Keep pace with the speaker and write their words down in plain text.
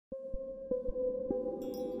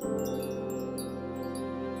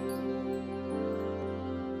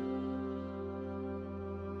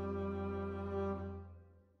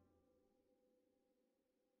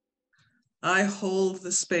I hold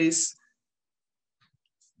the space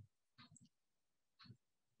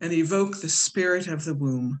and evoke the spirit of the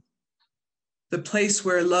womb, the place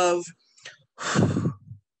where love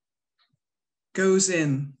goes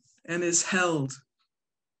in and is held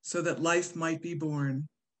so that life might be born.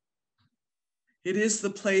 It is the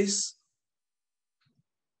place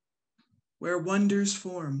where wonders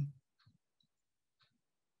form.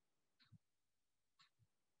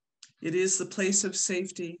 It is the place of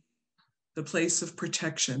safety, the place of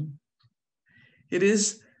protection. It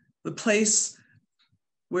is the place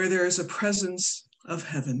where there is a presence of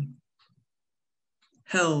heaven,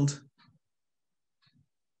 held.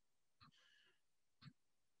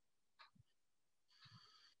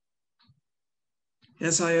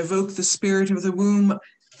 As I evoke the spirit of the womb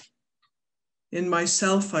in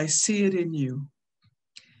myself, I see it in you.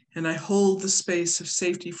 And I hold the space of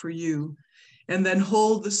safety for you, and then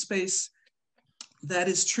hold the space that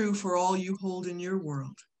is true for all you hold in your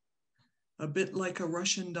world. A bit like a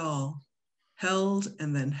Russian doll, held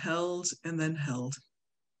and then held and then held.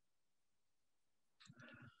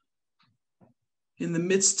 In the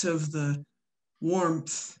midst of the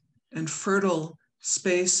warmth and fertile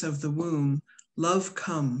space of the womb, love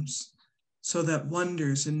comes so that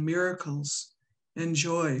wonders and miracles and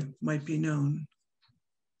joy might be known.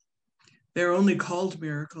 They're only called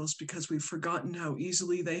miracles because we've forgotten how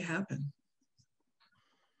easily they happen.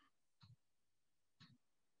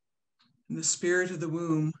 In the spirit of the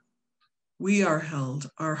womb, we are held.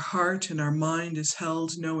 Our heart and our mind is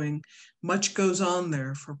held, knowing much goes on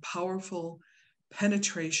there for powerful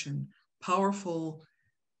penetration, powerful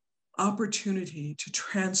opportunity to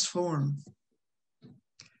transform,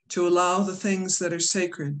 to allow the things that are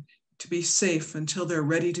sacred to be safe until they're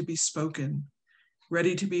ready to be spoken,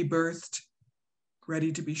 ready to be birthed,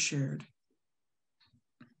 ready to be shared.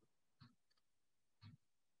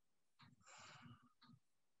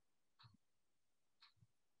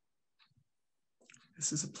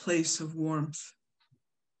 This is a place of warmth,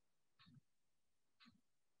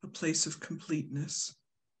 a place of completeness,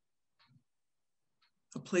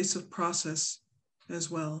 a place of process as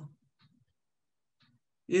well.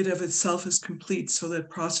 It of itself is complete so that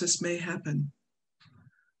process may happen,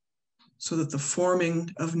 so that the forming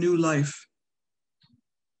of new life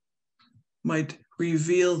might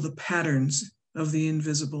reveal the patterns of the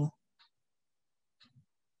invisible.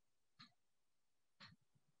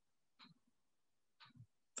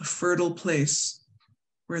 The fertile place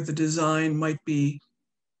where the design might be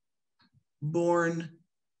born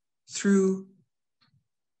through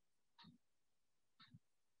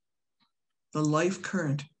the life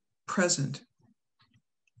current present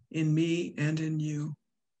in me and in you.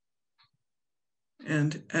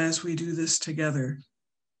 And as we do this together,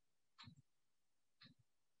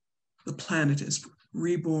 the planet is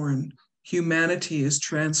reborn, humanity is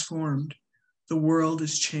transformed, the world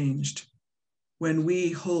is changed when we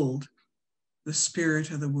hold the spirit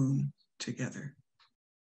of the womb together.